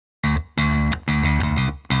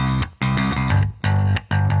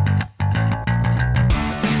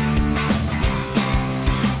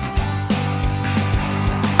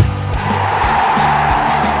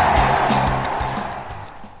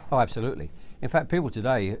Oh, absolutely. In fact, people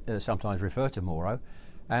today sometimes refer to Morrow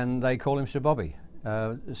and they call him Sir Bobby.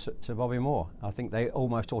 Sir Bobby Moore. I think they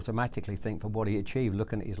almost automatically think, for what he achieved,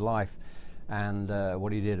 looking at his life and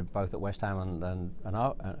what he did both at West Ham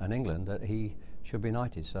and England, that he should be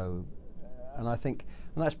knighted. So, and I think,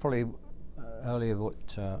 and that's probably earlier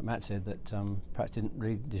what Matt said, that perhaps didn't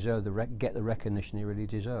really deserve get the recognition he really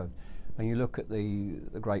deserved. When you look at the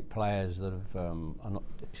great players that have, I'm not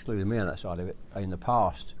excluding me on that side of it, in the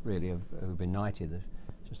past really have been knighted,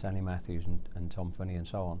 Sir Stanley Matthews and Tom Finney and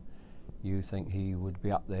so on, you think he would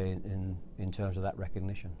be up there in terms of that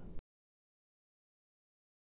recognition.